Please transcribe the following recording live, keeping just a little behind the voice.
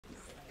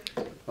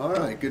All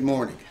right, good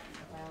morning.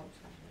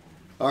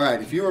 All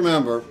right, if you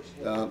remember,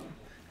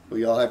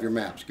 we all have your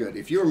maps, good.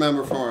 If you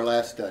remember from our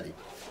last study,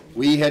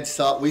 we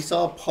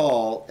saw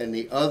Paul and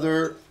the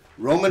other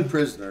Roman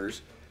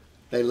prisoners.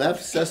 They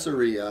left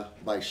Caesarea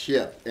by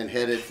ship and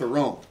headed for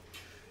Rome.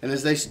 And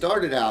as they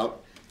started on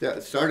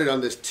this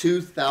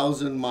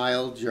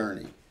 2,000-mile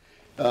journey.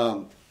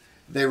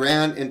 They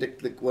ran into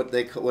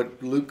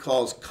what Luke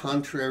calls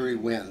contrary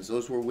winds.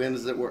 Those were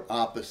winds that were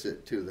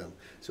opposite to them,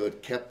 so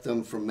it kept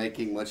them from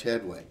making much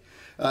headway.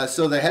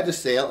 So they had to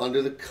sail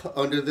under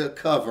the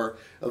cover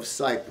of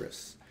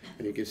Cyprus,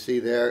 and you can see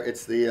there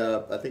it's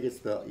I think it's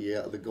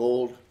the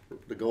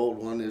gold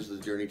one is the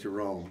journey to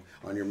Rome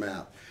on your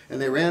map, and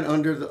they ran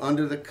under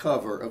the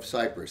cover of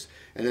Cyprus,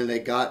 and then they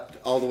got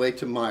all the way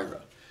to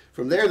Myra.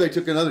 From there they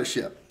took another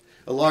ship,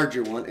 a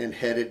larger one, and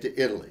headed to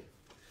Italy.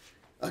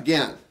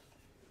 Again,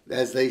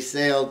 as they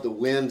sailed, the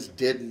winds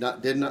did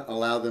not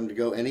allow them to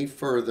go any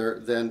further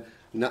than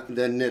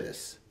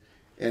Cnidus,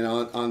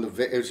 and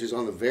which is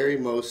on the very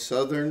most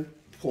southern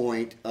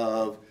point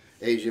of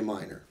Asia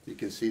Minor. You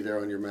can see there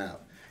on your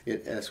map.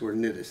 That's where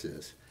Cnidus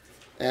is.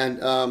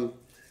 And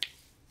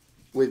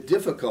with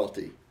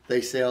difficulty,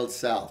 they sailed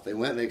south.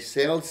 They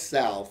sailed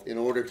south in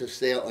order to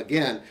sail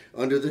again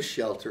under the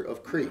shelter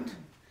of Crete.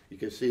 You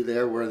can see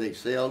there where they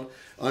sailed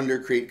under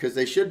Crete, because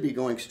they should be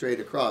going straight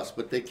across,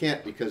 but they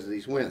can't because of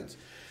these winds.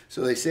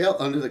 So they sail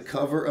under the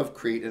cover of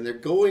Crete, and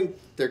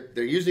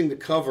they're using the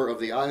cover of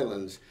the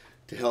islands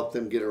to help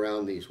them get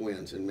around these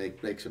winds and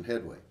make some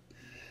headway.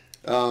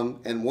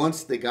 And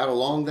once they got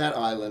along that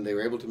island, they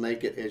were able to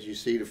make it, as you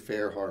see, to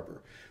Fair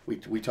Harbor.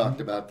 We talked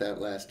about that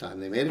last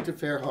time. They made it to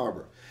Fair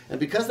Harbor. And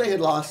because they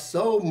had lost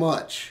so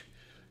much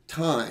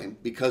time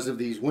because of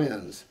these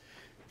winds,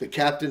 the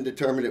captain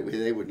determined that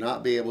they would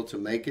not be able to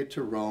make it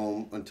to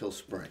Rome until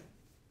spring,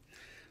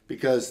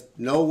 because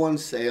no one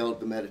sailed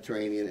the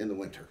Mediterranean in the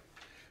winter.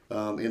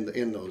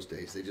 In those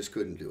days, they just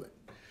couldn't do it.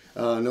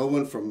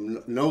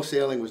 No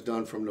sailing was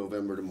done from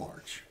November to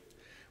March.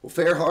 Well,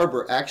 Fair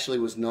Harbor actually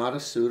was not a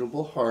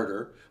suitable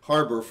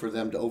harbor for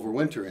them to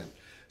overwinter in.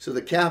 So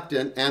the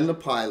captain and the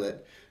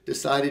pilot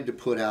decided to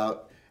put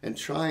out and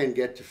try and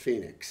get to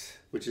Phoenix,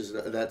 which is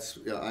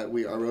I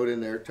wrote in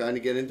there trying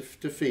to get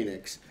into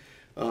Phoenix,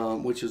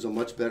 which is a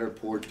much better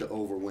port to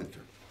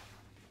overwinter.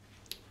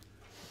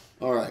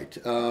 All right.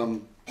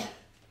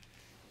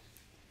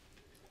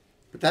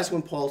 But that's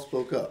when Paul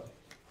spoke up.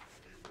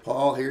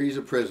 Paul, here he's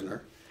a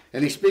prisoner,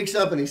 and he speaks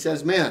up and he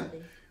says, "Man,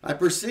 I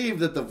perceive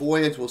that the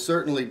voyage will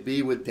certainly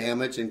be with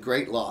damage and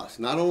great loss,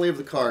 not only of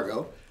the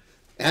cargo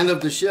and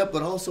of the ship,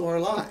 but also our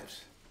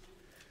lives."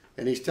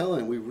 And he's telling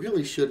them we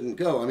really shouldn't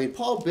go. I mean,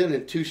 Paul'd been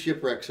in 2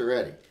 shipwrecks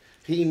already.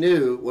 He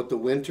knew what the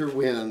winter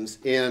winds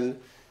on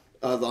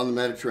the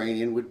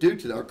Mediterranean would do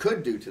to them, or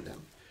could do to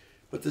them.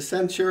 But the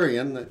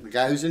centurion, the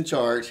guy who's in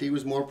charge, he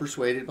was more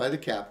persuaded by the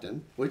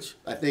captain, which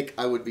I think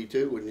I would be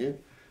too, wouldn't you?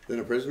 Than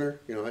a prisoner.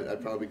 You know,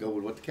 I'd probably go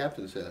with what the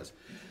captain says.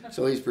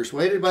 So he's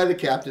persuaded by the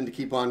captain to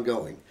keep on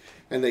going.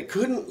 And they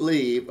couldn't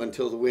leave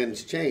until the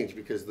winds changed,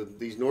 because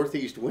these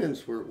northeast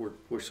winds were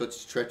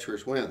such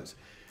treacherous winds.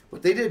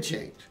 But they did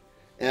change.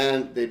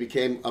 And they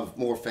became a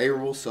more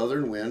favorable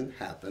southern wind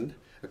happened,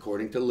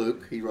 according to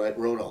Luke. He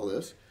wrote all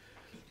this.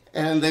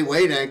 And they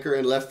weighed anchor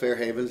and left Fair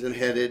Havens and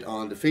headed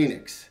on to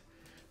Phoenix.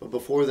 But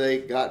before they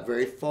got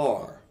very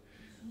far,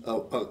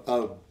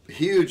 a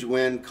huge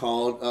wind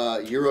called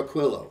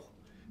Uraquillo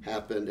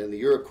happened, and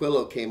the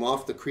Uraquillo came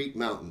off the Crete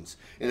Mountains,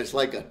 and it's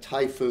like a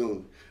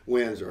typhoon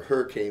winds or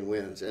hurricane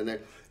winds, and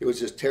it was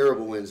just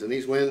terrible winds. And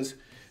these winds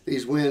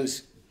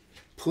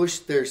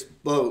pushed their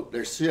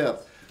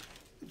ship.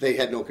 They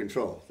had no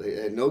control. They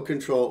had no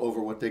control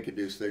over what they could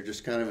do, so they're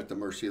just kind of at the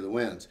mercy of the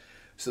winds.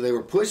 So they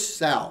were pushed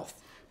south.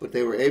 But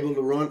they were able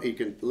to run. You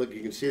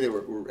can see they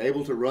were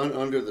able to run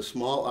under the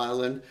small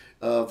island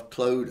of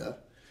Clauda,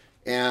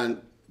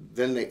 and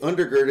then they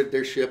undergirded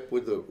their ship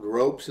with the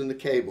ropes and the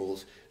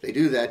cables. They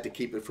do that to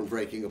keep it from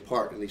breaking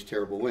apart in these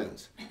terrible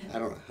winds. I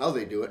don't know how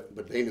they do it,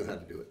 but they knew how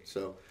to do it.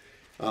 So,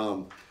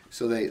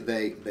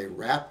 they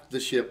wrapped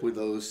the ship with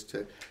those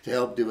to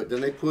help do it.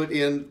 Then they put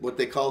in what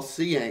they call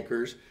sea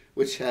anchors,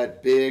 which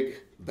had big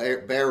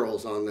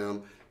barrels on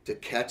them to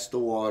catch the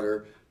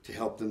water, to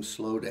help them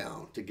slow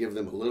down, to give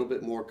them a little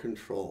bit more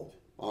control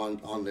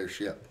on their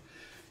ship.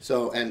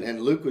 So,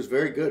 and Luke was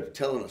very good at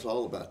telling us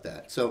all about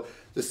that. So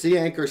the sea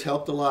anchors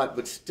helped a lot,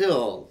 but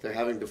still they're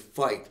having to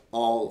fight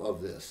all of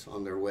this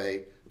on their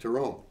way to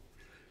Rome.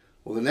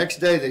 Well, the next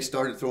day they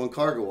started throwing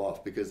cargo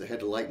off because they had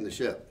to lighten the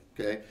ship.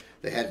 Okay,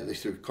 they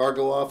threw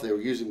cargo off. They were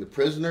using the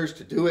prisoners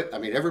to do it. I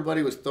mean,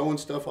 everybody was throwing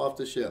stuff off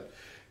the ship,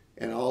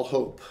 and all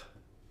hope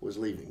was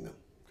leaving them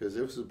because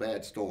it was a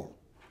bad storm.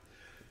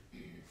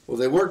 Well,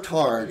 they worked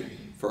hard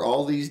for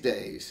all these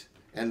days,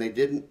 and they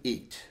didn't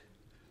eat.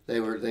 They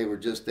were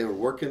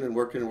working and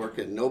working and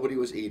working. Nobody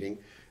was eating.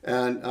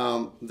 And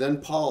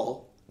then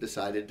Paul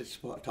decided to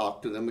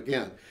talk to them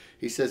again.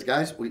 He says,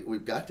 "Guys,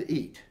 we've got to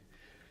eat."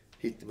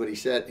 But he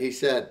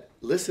said,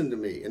 "Listen to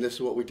me." And this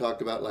is what we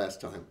talked about last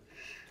time.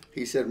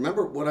 He said,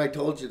 "Remember what I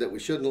told you that we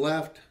shouldn't have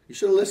left? You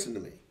should have listened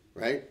to me,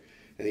 right?"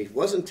 And he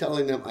wasn't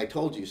telling them, I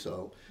told you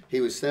so.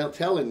 He was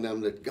telling them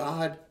that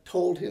God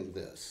told him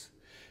this.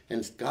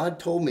 And God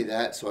told me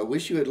that, so I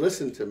wish you had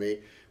listened to me.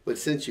 But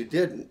since you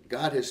didn't,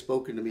 God has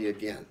spoken to me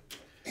again.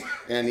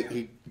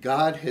 And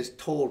God has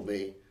told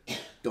me,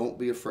 don't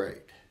be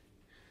afraid.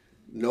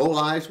 No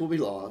lives will be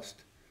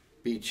lost.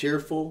 Be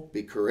cheerful.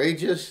 Be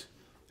courageous.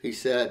 He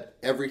said,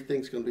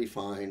 everything's going to be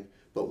fine,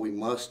 but we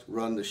must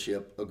run the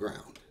ship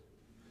aground.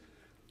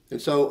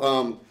 And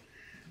so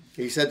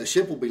he said the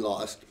ship will be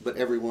lost, but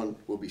everyone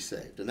will be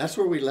saved. And that's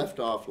where we left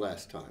off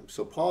last time.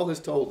 So Paul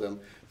has told them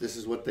this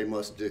is what they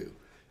must do.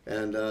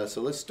 And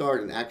so let's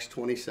start in Acts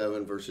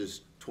 27,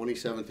 verses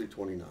 27 through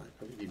 29.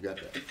 I think you've got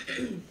that.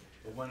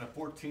 But when the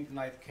 14th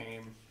night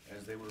came,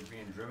 as they were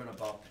being driven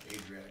about the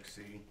Adriatic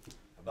Sea,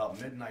 about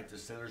midnight the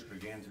sailors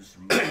began to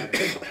surmise that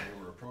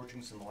they were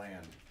approaching some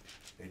land.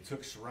 They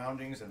took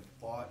surroundings and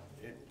thought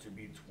it to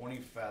be 20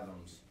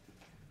 fathoms.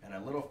 And a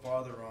little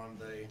farther on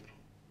they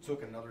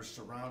took another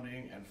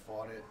surrounding and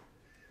thought it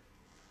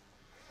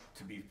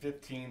to be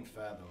 15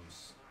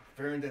 fathoms.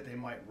 Fearing that they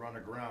might run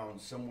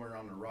aground somewhere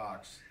on the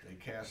rocks, they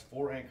cast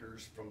 4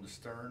 anchors from the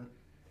stern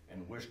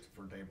and wished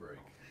for daybreak.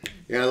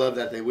 Yeah, I love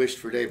that. They wished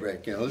for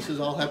daybreak. You know, this is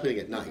all happening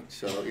at night.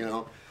 So, you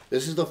know,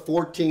 this is the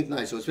 14th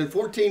night. So it's been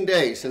 14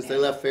 days since they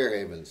left Fair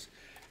Havens.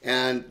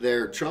 And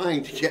they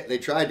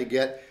tried to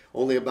get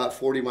only about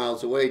 40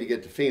 miles away to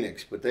get to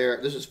Phoenix. But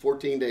this is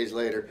 14 days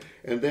later,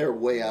 and they're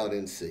way out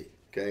in sea.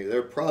 Okay,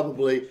 they're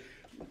probably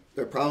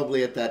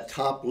at that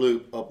top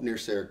loop up near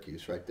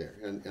Syracuse right there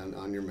and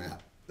on your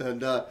map.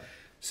 And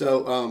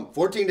so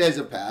 14 days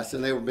have passed,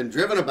 and they've been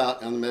driven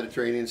about on the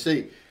Mediterranean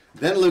Sea.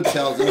 Then Luke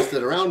tells us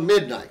that around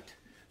midnight,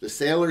 the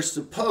sailors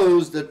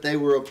supposed that they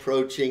were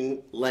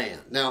approaching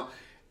land. Now,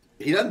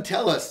 he doesn't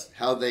tell us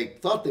how they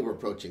thought they were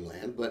approaching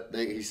land, but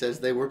he says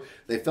they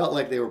felt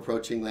like they were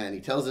approaching land. He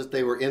tells us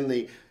they were in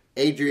the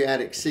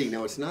Adriatic Sea.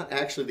 Now, it's not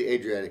actually the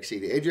Adriatic Sea.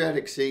 The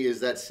Adriatic Sea is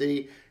that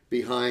sea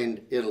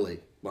behind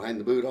Italy, behind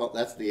the Buda.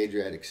 That's the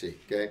Adriatic Sea.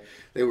 Okay,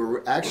 they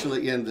were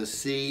actually in the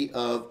Sea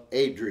of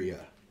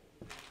Adria.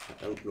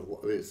 I don't know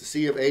what it is. The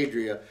Sea of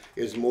Adria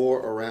is more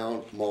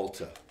around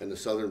Malta and the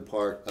southern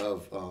part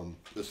of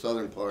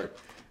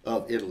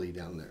Italy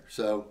down there.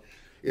 So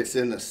it's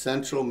in the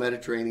central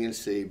Mediterranean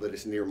Sea, but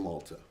it's near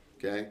Malta.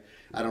 Okay,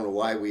 I don't know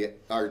why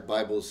our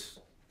Bibles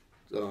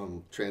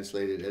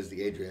translate it as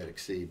the Adriatic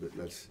Sea, but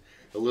that's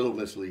a little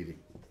misleading.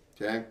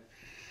 Okay,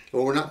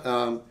 well we're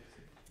not.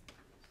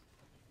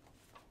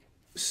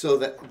 So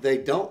that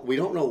we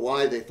don't know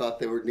why they thought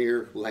they were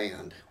near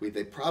land.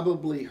 They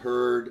probably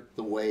heard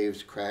the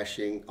waves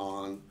crashing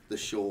on the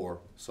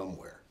shore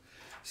somewhere.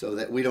 So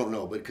that we don't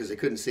know, but because they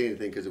couldn't see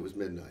anything because it was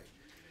midnight.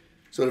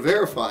 So to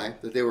verify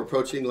that they were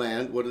approaching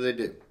land, what did they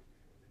do?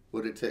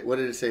 What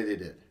did it say they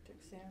did?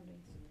 Took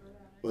soundings.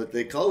 Well,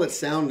 they call it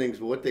soundings,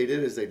 but what they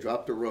did is they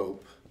dropped a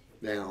rope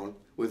down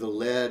with a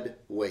lead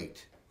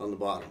weight on the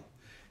bottom.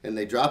 And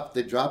they drop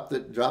it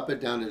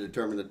down to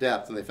determine the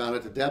depth, and they found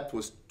out the depth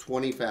was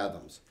 20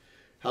 fathoms.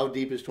 How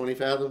deep is 20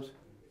 fathoms?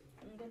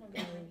 I'm going to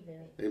go there.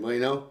 Anybody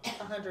know?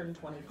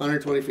 120.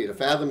 120 feet. A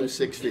fathom is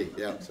 6 feet.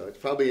 Yeah, so it's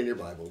probably in your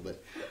Bible.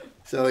 But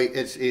so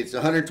it's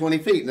 120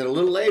 feet, and then a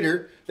little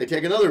later they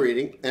take another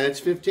reading, and it's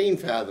 15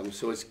 fathoms.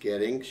 So it's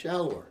getting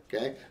shallower.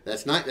 Okay,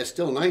 that's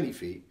still 90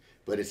 feet,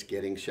 but it's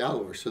getting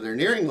shallower. So they're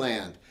nearing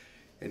land,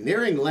 and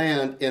nearing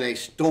land in a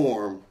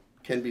storm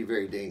can be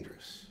very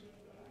dangerous.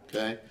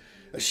 Okay.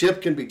 A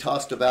ship can be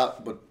tossed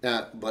about,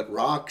 but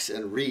rocks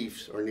and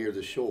reefs are near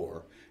the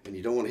shore, and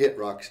you don't want to hit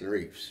rocks and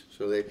reefs.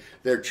 So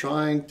they're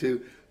trying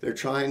to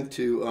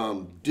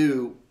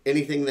do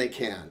anything they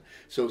can.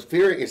 So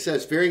fearing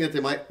that they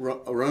might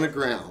run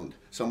aground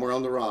somewhere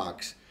on the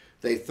rocks,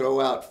 they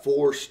throw out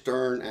 4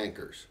 stern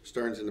anchors.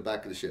 Stern's in the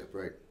back of the ship,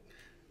 right?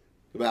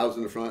 The bow's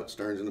in the front,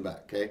 stern's in the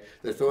back. Okay,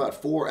 they throw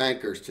out 4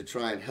 anchors to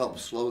try and help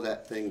slow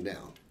that thing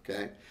down.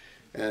 Okay.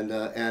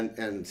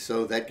 And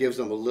so that gives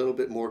them a little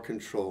bit more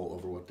control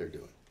over what they're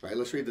doing. All right,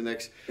 let's read the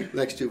next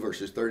 2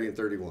 verses, 30 and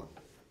 31.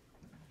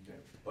 Okay.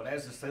 But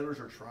as the sailors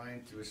were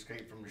trying to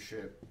escape from the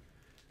ship,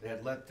 they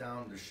had let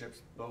down the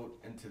ship's boat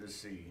into the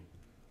sea,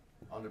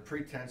 on the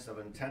pretense of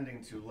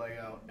intending to lay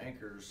out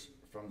anchors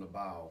from the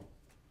bow.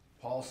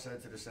 Paul said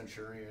to the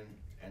centurion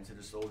and to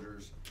the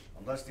soldiers,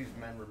 "Unless these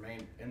men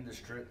remain in the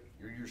ship,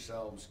 you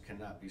yourselves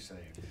cannot be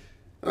saved."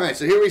 All right,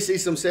 so here we see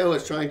some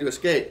sailors trying to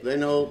escape. They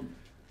know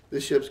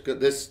this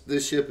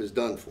ship is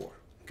done for,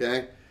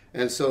 okay?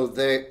 And so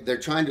they're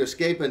trying to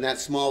escape in that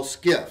small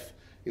skiff,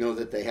 you know,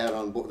 that they had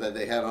on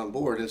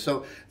board. And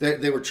so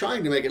they were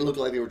trying to make it look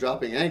like they were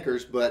dropping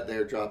anchors, but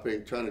they're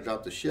trying to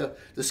drop the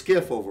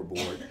skiff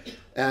overboard.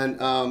 And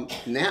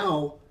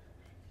now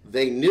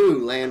they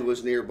knew land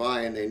was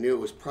nearby, and they knew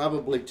it was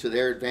probably to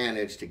their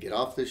advantage to get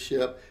off the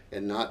ship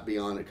and not be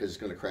on it because it's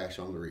going to crash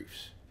on the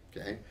reefs,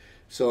 okay?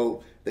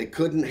 So they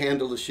couldn't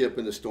handle the ship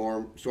in the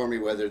stormy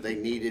weather. They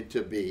needed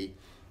to be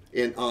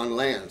on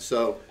land.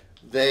 So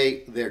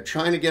they're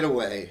trying to get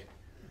away,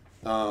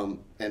 and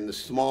the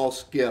small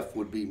skiff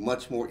would be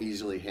much more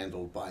easily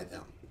handled by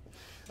them,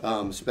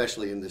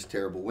 especially in this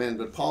terrible wind.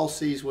 But Paul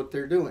sees what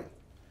they're doing.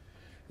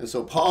 And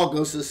so Paul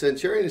goes to the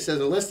centurion and says,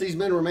 unless these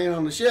men remain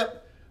on the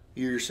ship,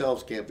 you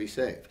yourselves can't be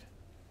saved.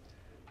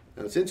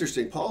 Now it's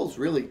interesting, Paul's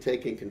really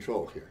taking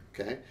control here,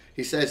 okay?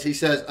 He says,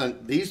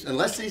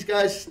 unless these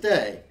guys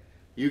stay,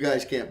 you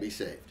guys can't be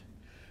saved.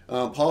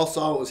 Paul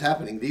saw what was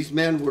happening. These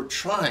men were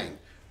trying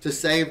to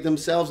save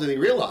themselves, and he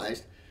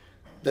realized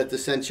that the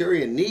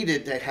centurion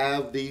needed to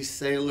have these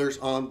sailors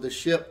on the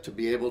ship to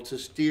be able to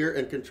steer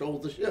and control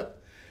the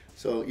ship.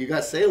 So you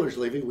got sailors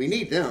leaving, we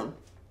need them,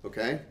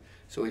 okay?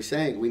 So he's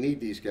saying we need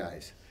these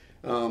guys.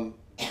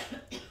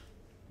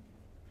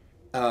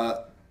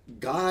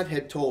 God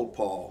had told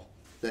Paul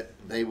that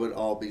they would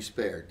all be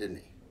spared, didn't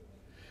he?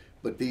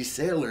 But these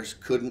sailors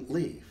couldn't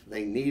leave.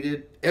 They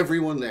needed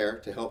everyone there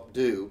to help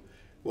do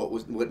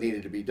what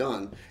needed to be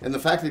done. And the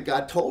fact that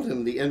God told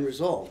him the end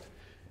result,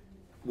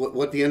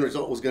 what the end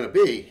result was going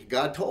to be,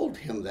 God told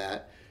him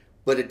that.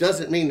 But it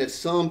doesn't mean that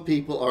some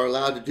people are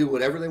allowed to do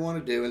whatever they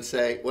want to do and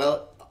say,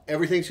 well,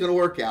 everything's going to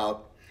work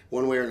out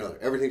one way or another.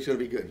 Everything's going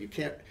to be good. You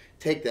can't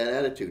take that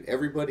attitude.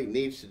 Everybody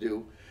needs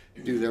to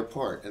do their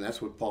part. And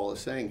that's what Paul is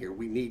saying here.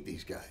 We need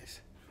these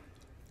guys.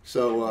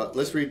 So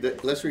let's read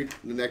the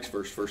next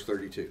verse, verse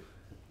 32.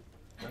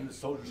 Then the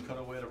soldiers cut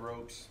away the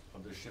ropes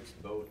of the ship's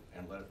boat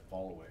and let it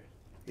fall away.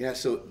 Yeah,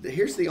 so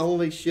here's the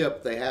only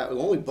ship they have, the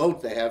only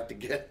boat they have to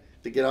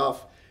get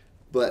off,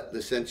 but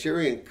the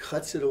centurion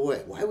cuts it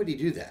away. Why would he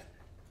do that?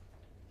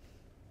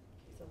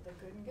 So they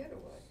couldn't get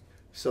away.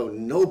 So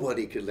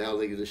nobody could now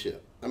leave the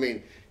ship. I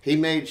mean, he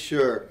made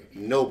sure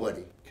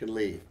nobody could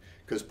leave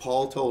because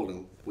Paul told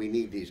him, we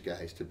need these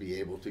guys to be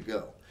able to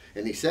go.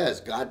 And he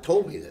says, God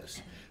told me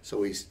this.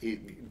 So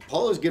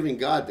Paul is giving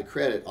God the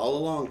credit all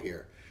along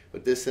here.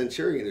 But this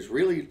centurion is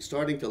really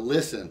starting to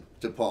listen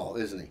to Paul,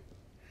 isn't he?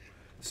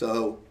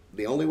 So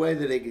the only way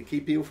that they could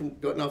keep people from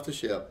getting off the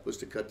ship was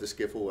to cut the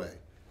skiff away.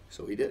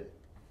 So he did.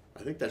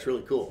 I think that's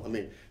really cool. I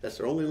mean, that's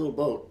their only little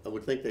boat. I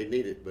would think they'd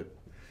need it, but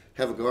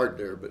have a guard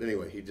there. But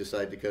anyway, he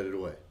decided to cut it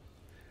away.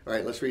 All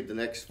right, let's read the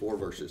next 4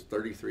 verses,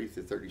 33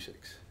 through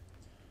 36.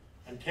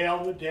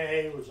 Until the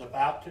day was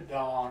about to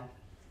dawn,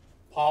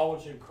 Paul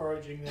was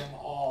encouraging them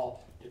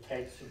all to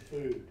take some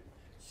food,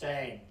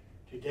 saying,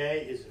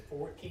 today is the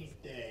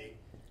 14th day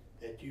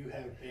that you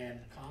have been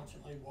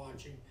constantly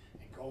watching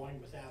and going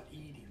without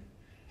eating,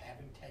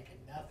 having taken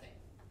nothing.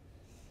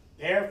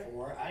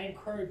 Therefore, I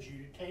encourage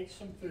you to take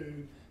some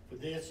food, for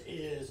this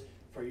is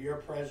for your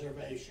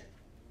preservation.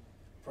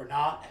 For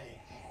not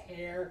a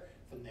hair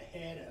from the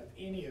head of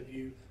any of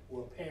you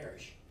will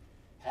perish.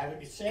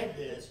 Having said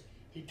this,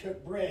 he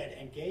took bread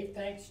and gave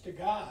thanks to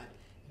God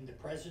in the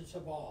presence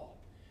of all.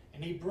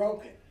 And he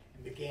broke it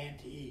and began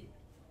to eat.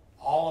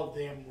 All of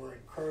them were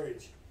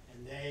encouraged,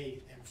 and they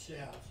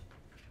themselves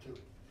took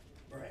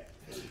bread.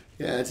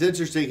 Yeah, it's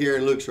interesting here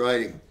in Luke's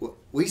writing.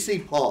 We see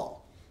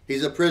Paul.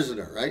 He's a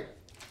prisoner, right?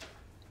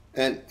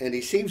 And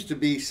he seems to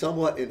be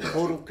somewhat in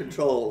total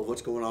control of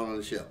what's going on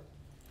the ship.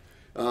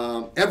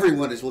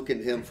 Everyone is looking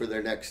to him for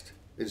their next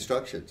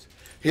instructions.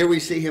 Here we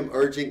see him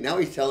urging, now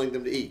he's telling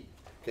them to eat.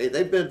 Okay,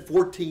 they've been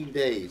 14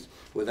 days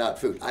without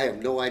food. I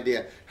have no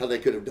idea how they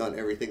could have done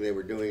everything they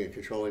were doing and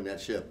controlling that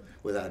ship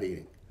without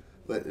eating.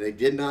 But they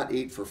did not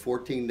eat for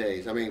 14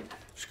 days. I mean,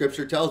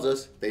 Scripture tells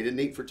us they didn't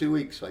eat for 2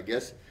 weeks, so I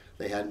guess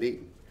they hadn't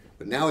eaten.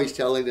 But now he's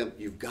telling them,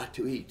 you've got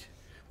to eat.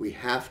 We've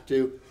got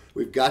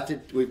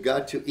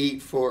to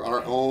eat for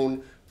our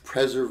own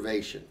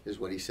preservation, is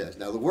what he says.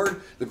 Now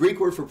the Greek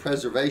word for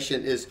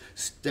preservation is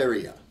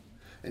steria.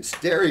 And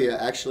steria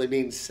actually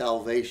means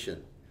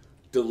salvation,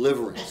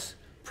 deliverance,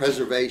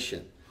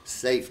 preservation,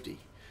 safety.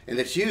 And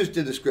it's used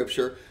in the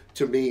Scripture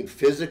to mean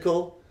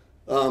physical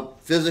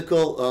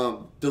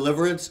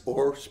deliverance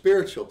or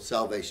spiritual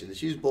salvation.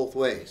 It's used both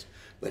ways.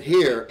 But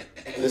here,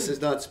 this is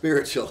not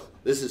spiritual.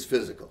 This is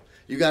physical.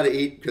 You got to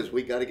eat because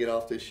we got to get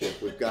off this ship.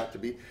 We've got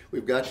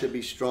to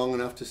be strong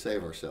enough to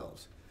save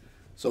ourselves.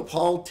 So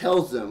Paul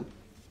tells them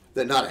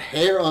that not a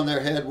hair on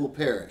their head will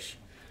perish.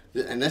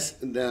 And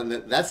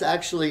that's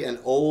actually an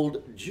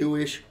old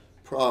Jewish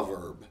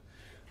proverb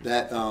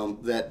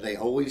that they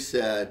always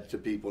said to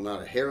people,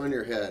 not a hair on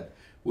your head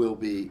will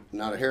be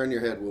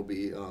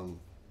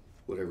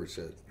whatever it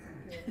said.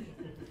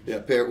 Yeah,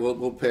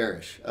 will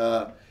perish.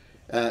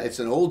 It's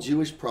an old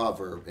Jewish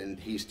proverb, and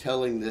he's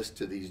telling this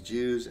to these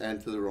Jews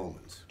and to the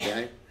Romans.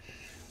 Okay,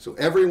 so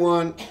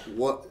everyone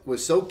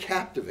was so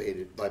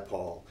captivated by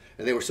Paul,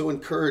 and they were so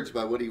encouraged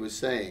by what he was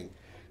saying,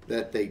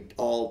 that they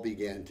all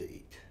began to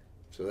eat.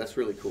 So that's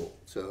really cool.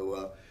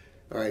 So,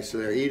 all right, so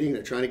they're eating,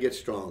 they're trying to get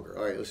stronger.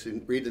 All right, let's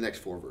read the next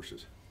 4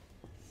 verses.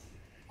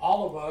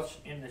 All of us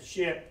in the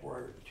ship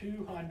were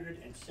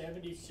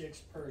 276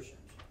 persons.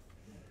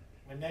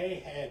 When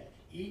they had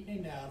eaten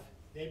enough,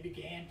 they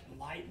began to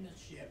lighten the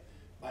ship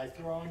by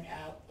throwing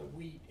out the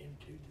wheat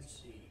into the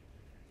sea.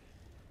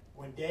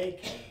 When day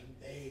came,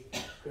 they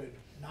could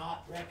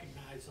not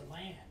recognize the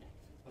land,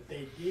 but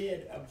they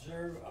did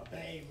observe a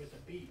bay with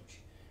a beach,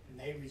 and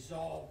they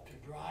resolved to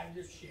drive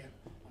the ship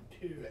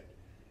onto it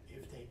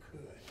if they could.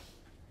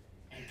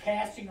 And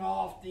casting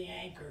off the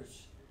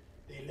anchors,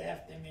 they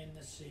left them in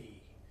the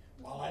sea.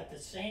 while at the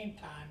same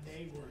time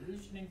they were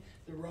loosening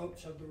the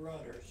ropes of the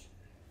rudders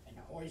and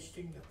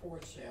hoisting the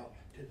foresail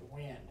to the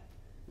wind.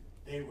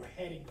 They were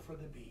heading for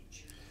the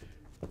beach.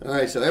 All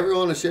right, so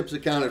everyone on the ship's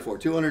accounted for,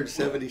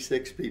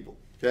 276 people,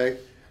 okay?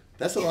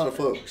 That's a lot of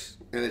folks.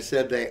 And it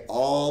said they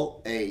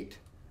all ate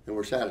and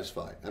were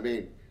satisfied. I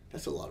mean,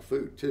 that's a lot of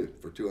food, too,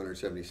 for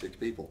 276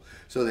 people.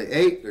 So they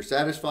ate, they're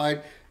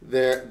satisfied,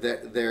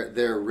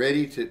 they're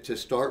ready to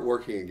start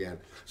working again.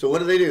 So what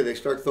do? They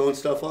start throwing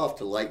stuff off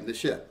to lighten the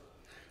ship.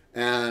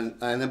 And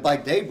then by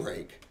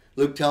daybreak,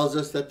 Luke tells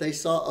us that they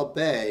saw a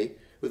bay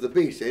with a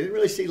beach. They didn't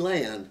really see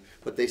land,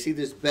 but they see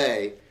this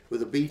bay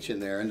with a beach in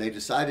there, and they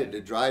decided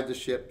to drive the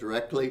ship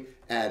directly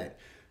at it.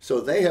 So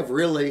they have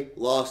really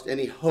lost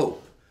any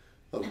hope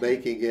of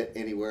making it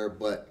anywhere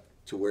but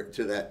to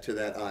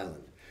that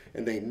island.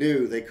 And they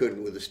knew they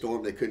couldn't, with the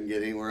storm, they couldn't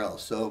get anywhere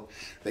else. So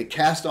they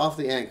cast off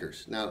the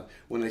anchors. Now,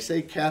 when they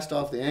say cast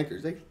off the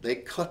anchors, they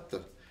cut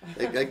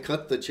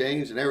the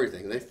chains and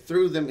everything. They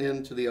threw them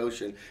into the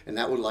ocean, and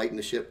that would lighten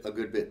the ship a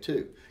good bit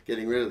too,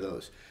 getting rid of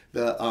those.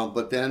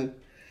 But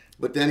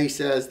then he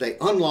says they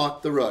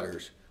unlocked the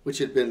rudders, which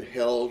had been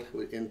held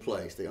in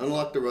place. They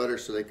unlocked the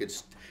rudders so they could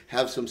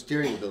have some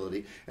steering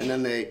ability, and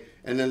then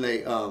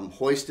they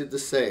hoisted the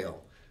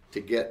sail to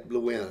get the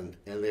wind,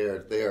 and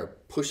they are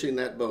pushing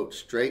that boat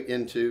straight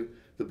into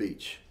the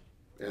beach.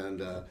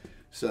 And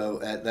so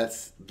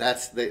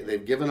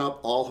they've given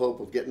up all hope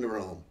of getting to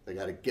Rome. They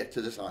got to get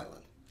to this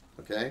island.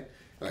 Okay.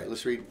 All right.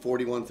 Let's read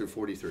 41 through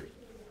 43.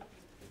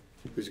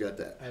 Who's got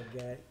that? I've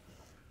got it.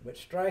 But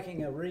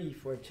striking a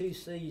reef where two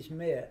seas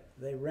met,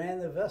 they ran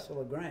the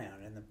vessel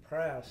aground, and the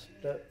prow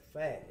stuck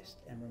fast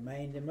and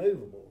remained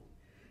immovable.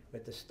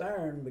 But the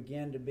stern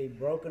began to be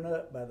broken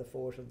up by the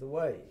force of the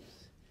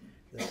waves.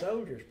 The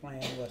soldiers'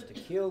 plan was to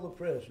kill the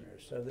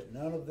prisoners so that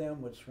none of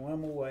them would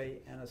swim away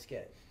and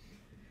escape.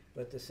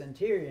 But the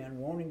centurion,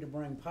 wanting to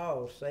bring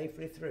Paul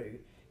safely through,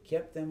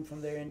 kept them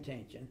from their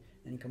intention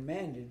and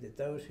commanded that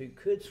those who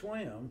could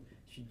swim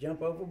should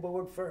jump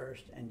overboard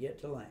first and get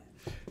to land.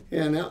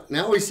 Yeah,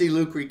 now we see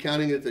Luke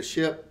recounting that the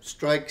ship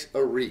strikes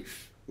a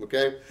reef,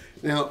 okay?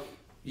 Now,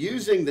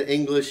 using the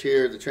English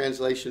here, the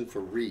translation for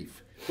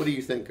reef, what do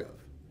you think of?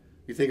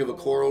 You think of a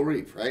coral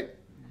reef, right?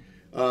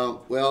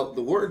 Well,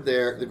 the word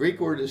there, the Greek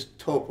word is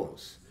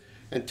topos.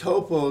 And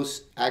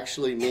topos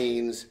actually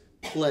means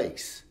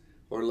place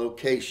or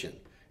location.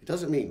 It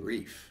doesn't mean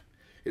reef.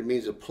 It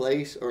means a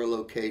place or a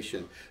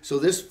location. So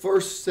this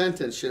first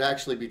sentence should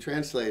actually be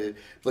translated,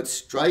 but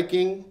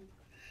striking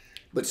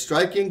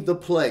the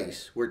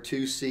place where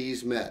two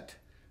seas met,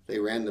 they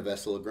ran the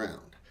vessel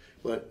aground.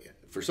 But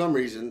for some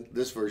reason,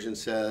 this version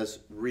says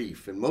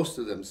reef, and most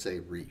of them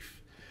say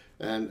reef.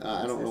 And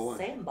I don't know why.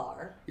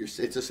 Sandbar. It's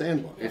a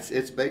sandbar. Yeah.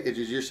 Did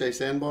you say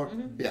sandbar?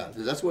 Mm-hmm. Yeah,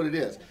 that's what it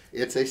is.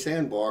 It's a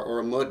sandbar or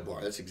a mud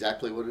bar. That's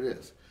exactly what it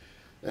is.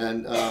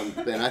 And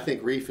I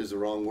think reef is the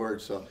wrong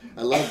word. So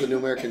I love the New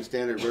American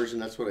Standard Version.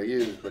 That's what I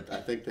use, but I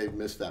think they've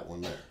missed that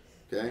one there.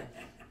 Okay,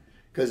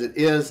 because it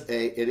is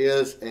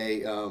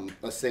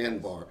a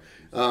sandbar.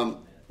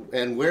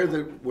 And where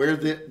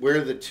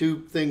the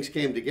two things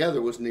came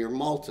together was near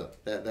Malta,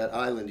 that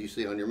island you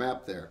see on your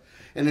map there.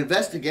 And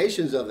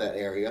investigations of that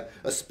area,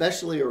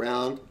 especially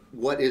around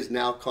what is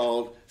now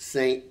called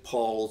St.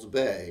 Paul's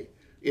Bay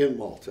in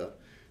Malta,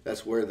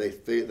 that's where they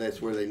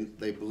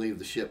believe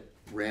the ship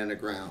ran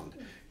aground.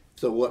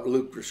 So what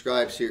Luke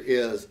prescribes here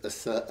is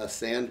a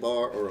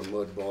sandbar or a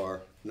mud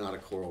bar, not a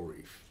coral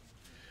reef.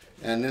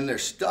 And then they're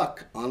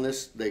stuck on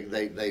this. They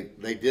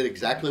did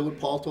exactly what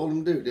Paul told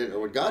them to do, or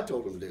what God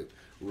told them to do.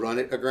 Run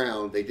it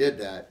aground. They did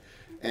that.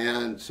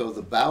 And so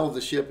the bow of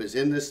the ship is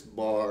in this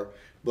bar,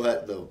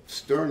 but the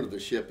stern of the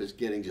ship is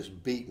getting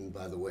just beaten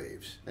by the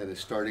waves, and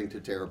it's starting to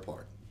tear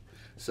apart.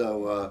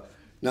 But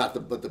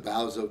the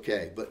bow's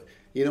okay. But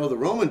you know, the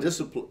Roman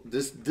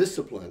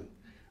discipline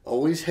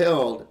always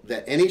held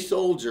that any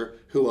soldier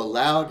who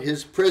allowed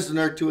his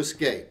prisoner to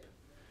escape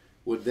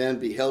would then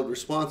be held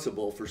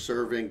responsible for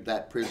serving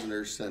that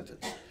prisoner's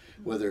sentence,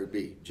 whether it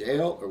be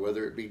jail or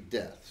whether it be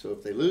death. So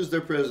if they lose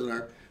their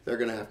prisoner, they're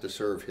going to have to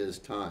serve his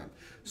time.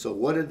 So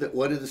what did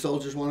the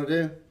soldiers want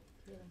to do?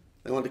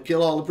 They want to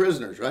kill all the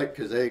prisoners, right?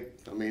 Because they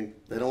don't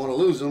want to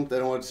lose them. They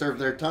don't want to serve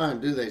their time,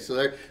 do they?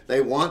 So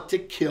they want to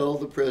kill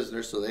the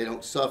prisoners so they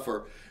don't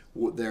suffer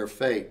their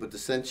fate. But the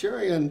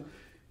centurion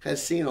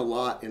has seen a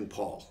lot in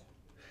Paul,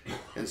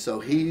 and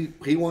so he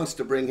wants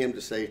to bring him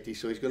to safety.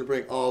 So he's going to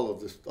bring all of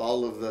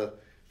the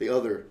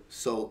other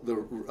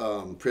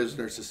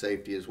prisoners to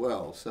safety as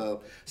well.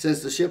 So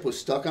since the ship was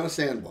stuck on a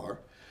sandbar,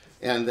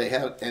 and they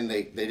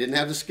didn't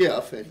have the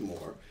skiff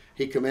anymore,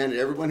 he commanded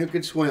everyone who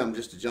could swim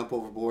just to jump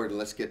overboard and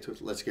let's get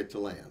to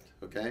land.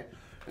 Okay,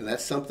 and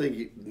that's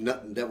something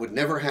that would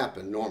never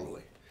happen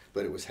normally,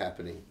 but it was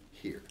happening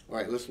here. All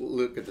right, let's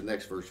look at the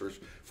next verse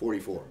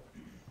 44.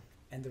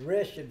 And the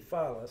rest should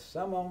follow,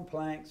 some on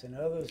planks and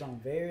others on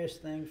various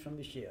things from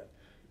the ship.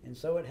 And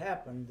so it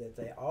happened that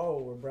they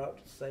all were brought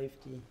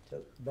safely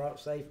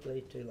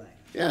to land.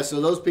 Yeah,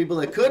 so those people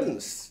that couldn't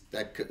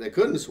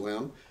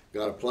swim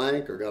got a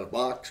plank or got a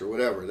box or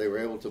whatever. They were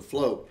able to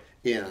float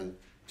in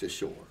to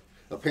shore.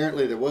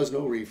 Apparently there was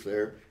no reef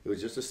there. It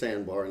was just a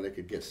sandbar and they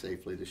could get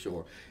safely to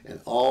shore.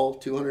 And all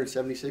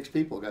 276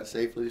 people got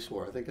safely to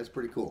shore. I think that's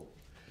pretty cool.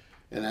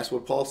 And that's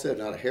what Paul said,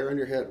 not a hair on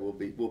your head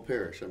will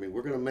perish. I mean,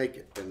 we're going to make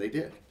it, and they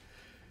did.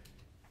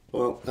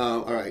 Well,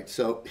 all right,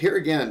 so here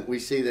again we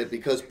see that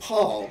because of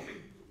Paul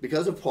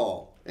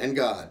and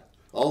God,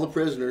 all the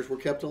prisoners were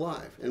kept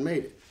alive and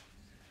made it.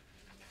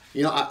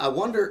 You know, I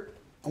wonder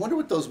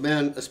what those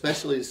men,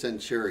 especially the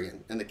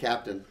centurion and the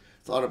captain,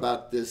 thought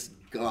about this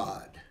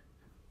God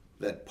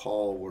that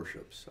Paul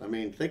worships. I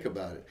mean, think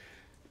about it.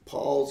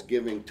 Paul's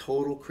giving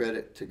total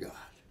credit to God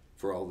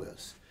for all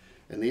this.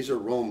 And these are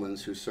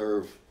Romans who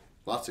serve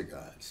lots of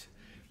gods.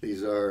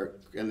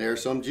 And there are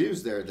some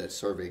Jews there that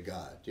serve a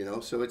God, you know.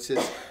 So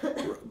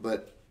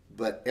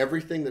but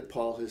everything that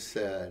Paul has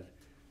said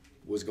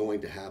was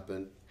going to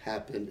happen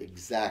happened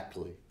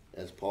exactly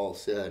as Paul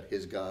said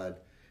his God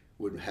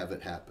would have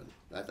it happen.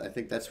 I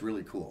think that's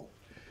really cool.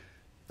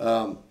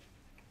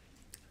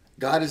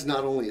 God is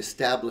not only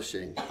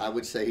establishing, I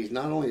would say he's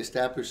not only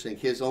establishing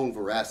his own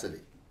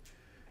veracity,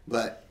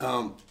 but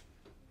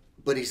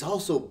he's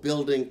also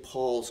building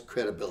Paul's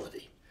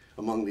credibility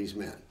among these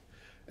men.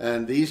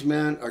 And these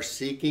men are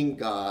seeing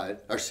God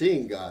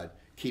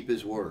keep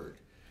his word.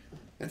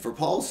 And for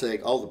Paul's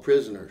sake, all the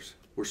prisoners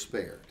were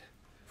spared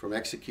from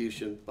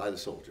execution by the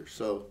soldiers.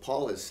 So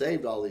Paul has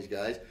saved all these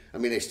guys. I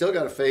mean, they still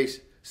got to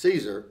face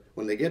Caesar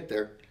when they get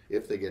there.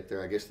 If they get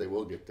there, I guess they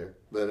will get there.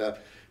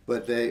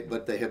 But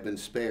they have been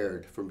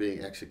spared from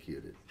being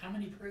executed. How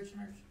many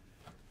prisoners?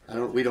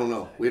 We don't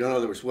know. We don't know.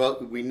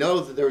 We know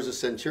that there was a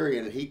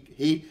centurion, and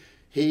he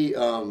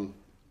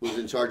was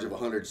in charge of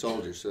 100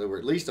 soldiers. So there were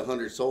at least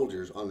 100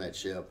 soldiers on that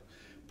ship,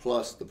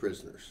 plus the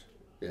prisoners.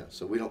 Yeah.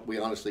 So we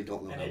honestly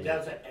don't know. And it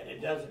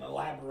doesn't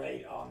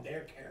elaborate on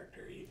their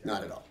character either.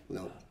 Not at all.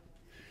 No.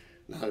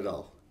 Not at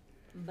all.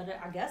 But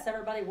I guess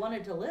everybody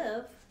wanted to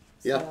live.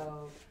 Yeah.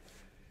 So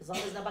as long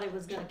as nobody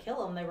was going to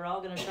kill them, they were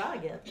all going to try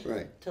to get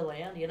Right. to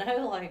land. You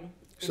know, like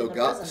So the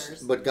God,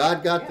 prisoners. but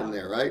God got them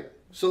Yeah. there, right?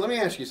 So let me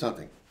ask you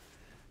something.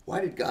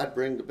 Why did God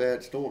bring the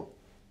bad storm?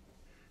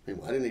 I mean,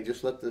 why didn't he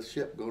just let the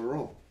ship go to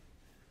Rome?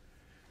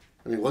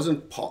 I mean,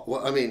 wasn't Paul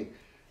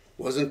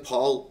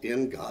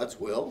in God's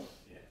will?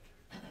 Yeah.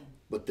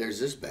 But there's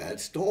this bad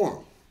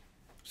storm.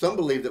 Some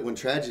believe that when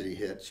tragedy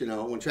hits,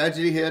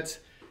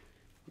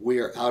 we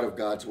are out of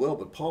God's will,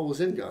 but Paul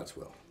was in God's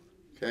will.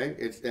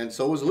 Okay? And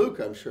so was Luke,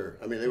 I'm sure.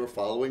 I mean, they were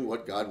following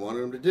what God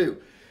wanted them to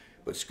do.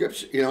 But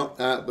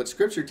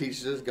Scripture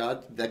teaches us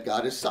that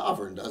God is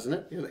sovereign, doesn't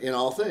it? In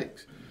all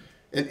things.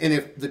 And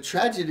if the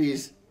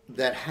tragedies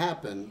that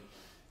happen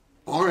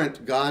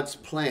aren't God's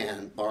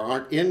plan or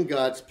aren't in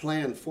God's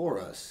plan for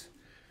us,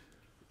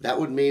 that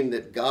would mean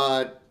that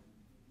God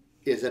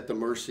is at the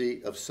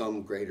mercy of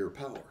some greater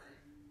power.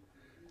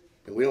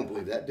 And we don't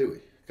believe that, do we?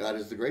 God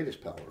is the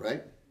greatest power,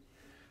 right?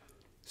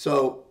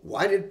 So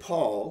why did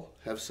Paul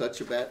have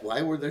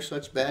why were there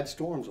such bad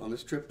storms on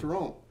this trip to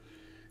Rome?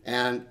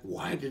 And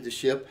why did the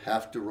ship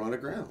have to run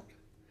aground?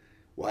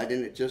 Why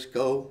didn't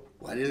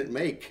it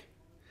make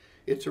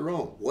it to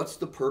Rome? What's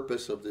the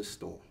purpose of this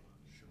storm?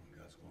 Showing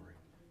God's glory.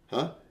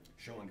 Huh?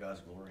 Showing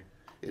God's glory.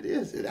 It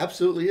is. It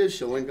absolutely is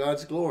showing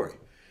God's glory.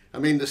 I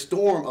mean, the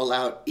storm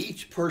allowed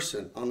each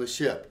person on the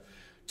ship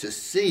to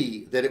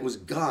see that it was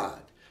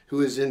God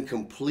who is in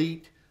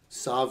complete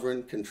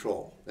sovereign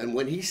control. And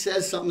when he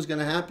says something's going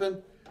to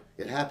happen,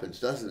 it happens,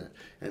 doesn't it?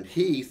 And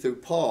he, through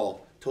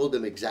Paul, told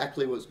them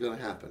exactly what's going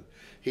to happen.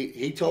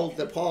 He told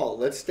Paul,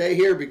 let's stay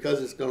here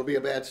because it's going to be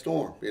a bad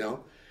storm,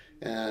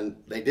 And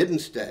they didn't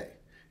stay.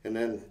 And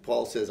then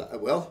Paul says,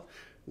 well,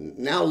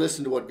 now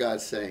listen to what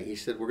God's saying. He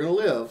said, we're going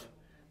to live,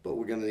 but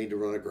we're going to need to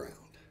run aground,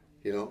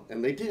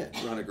 And they did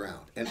run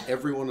aground, and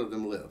every one of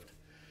them lived.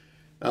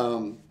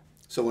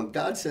 So when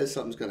God says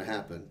something's going to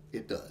happen,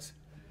 it does.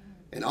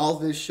 And all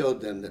this showed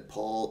them that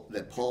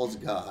Paul's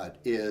God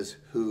is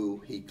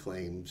who he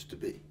claims to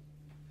be.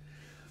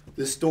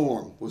 This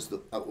storm was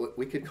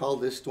we could call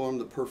this storm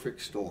the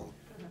perfect storm,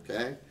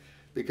 okay?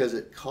 Because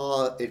it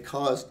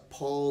caused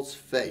Paul's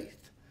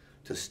faith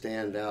to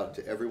stand out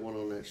to everyone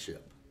on that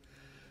ship,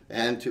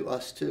 and to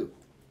us too,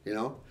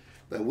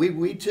 But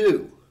we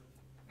too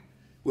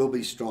will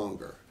be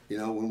stronger,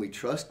 when we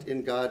trust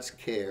in God's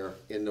care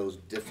in those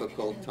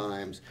difficult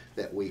times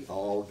that we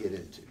all get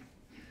into.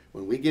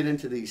 When we get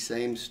into these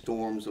same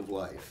storms of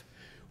life,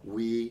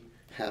 we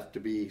have to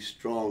be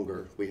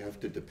stronger. We have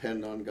to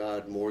depend on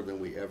God more than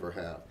we ever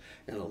have.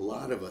 And a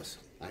lot of us,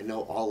 I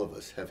know all of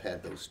us, have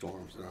had those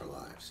storms in our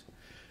lives.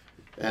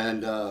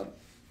 And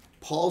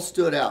Paul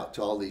stood out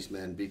to all these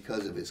men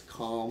because of his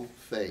calm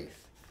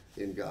faith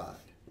in God.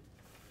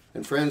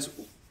 And friends,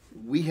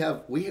 we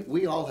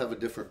all have a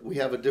different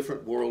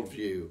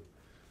worldview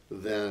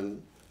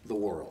than the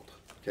world,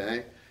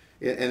 okay?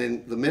 And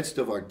in the midst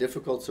of our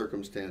difficult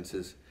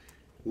circumstances,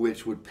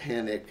 which would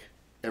panic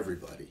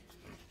everybody,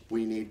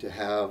 we need to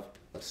have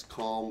a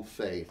calm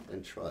faith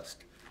and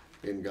trust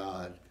in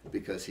God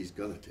because he's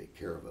going to take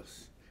care of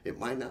us. It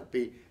might not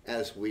be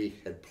as we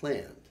had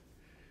planned,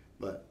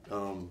 but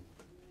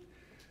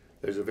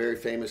there's a very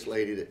famous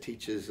lady that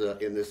teaches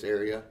in this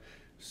area.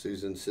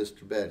 Susan's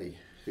sister Betty,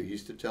 who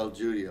used to tell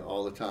Julia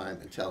all the time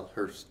and tell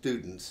her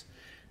students,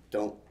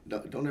 don't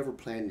ever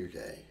plan your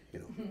day,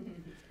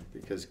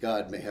 because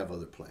God may have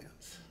other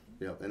plans.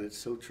 And it's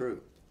so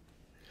true.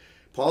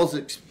 Paul's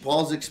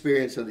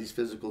experience of these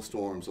physical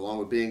storms, along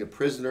with being a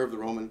prisoner of the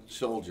Roman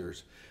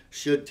soldiers,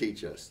 should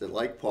teach us that,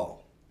 like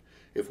Paul,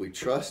 if we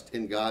trust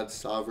in God's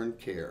sovereign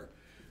care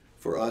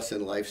for us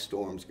in life's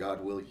storms,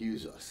 God will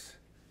use us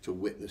to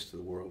witness to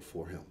the world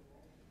for him.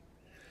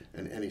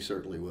 And he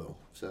certainly will.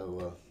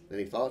 So,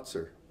 any thoughts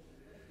or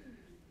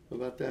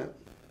about that?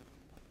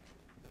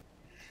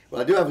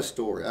 Well, I do have a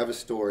story. I have a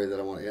story that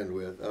I want to end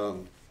with.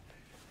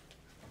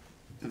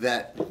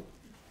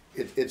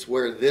 It's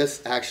where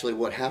this, actually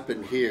what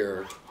happened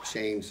here,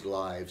 changed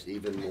lives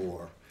even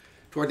more.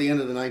 Toward the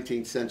end of the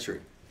 19th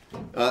century,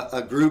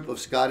 a group of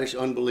Scottish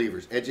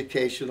unbelievers,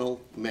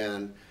 educational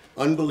men,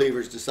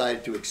 unbelievers,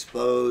 decided to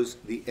expose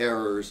the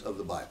errors of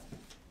the Bible.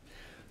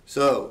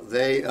 So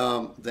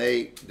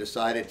they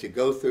decided to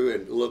go through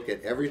and look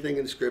at everything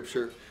in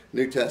Scripture,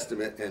 New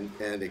Testament,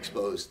 and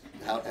expose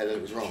how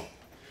it was wrong.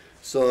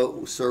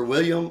 So Sir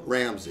William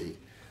Ramsay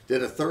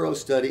did a thorough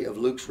study of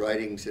Luke's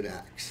writings in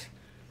Acts.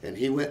 And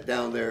he went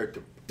down there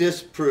to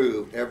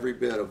disprove every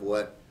bit of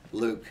what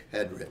Luke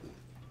had written.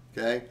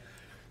 Okay?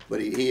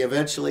 But he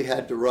eventually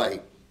had to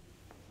write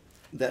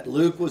that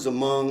Luke was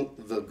among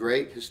the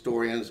great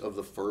historians of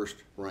the first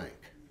rank.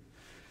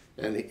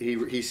 And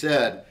he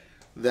said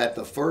that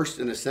the first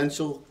and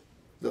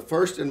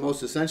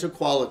most essential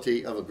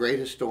quality of a great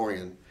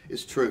historian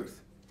is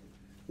truth.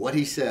 What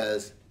he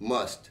says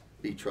must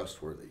be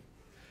trustworthy.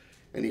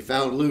 And he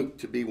found Luke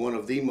to be one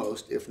of the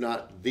most, if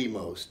not the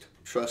most,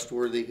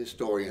 trustworthy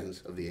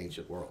historians of the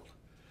ancient world.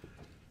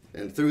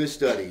 And through his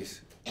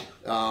studies,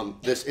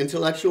 this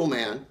intellectual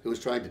man who was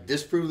trying to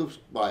disprove the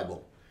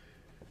Bible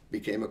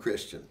became a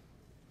Christian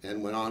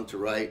and went on to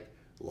write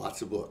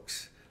lots of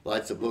books.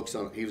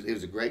 He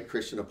was a great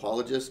Christian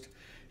apologist.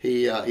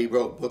 He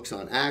wrote books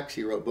on Acts,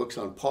 he wrote books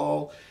on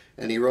Paul,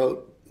 and he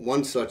wrote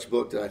one such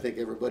book that I think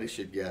everybody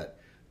should get,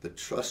 The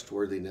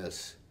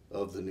Trustworthiness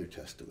of the New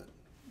Testament.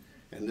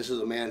 And this is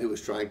a man who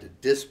was trying to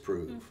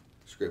disprove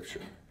Scripture.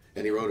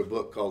 And he wrote a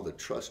book called The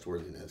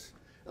Trustworthiness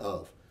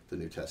of the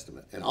New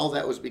Testament. And all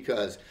that was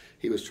because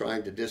he was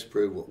trying to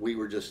disprove what we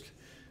were just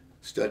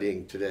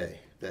studying today,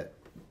 that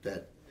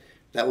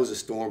was a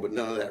storm, but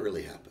none of that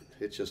really happened.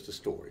 It's just a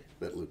story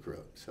that Luke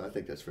wrote. So I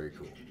think that's very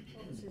cool.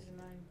 What was his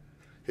name?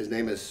 His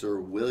name is Sir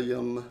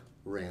William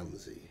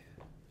Ramsay.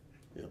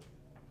 Yep.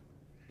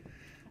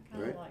 I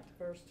kind of liked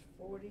verse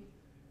 40.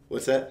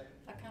 What's that?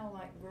 I kind of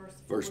like verse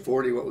 40. Verse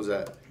 40, what was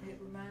that? It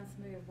reminds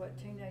me of what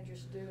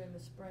teenagers do in the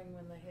spring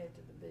when they head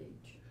to the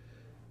beach.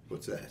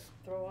 What's that?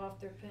 Throw off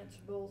their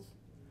principles,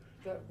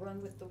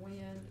 run with the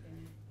wind,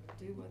 and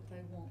do what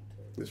they want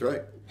to. That's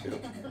right.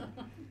 Yep.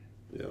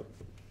 Yep.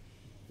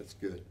 That's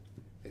good.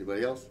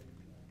 Anybody else?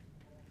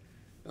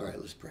 All right,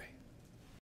 let's pray.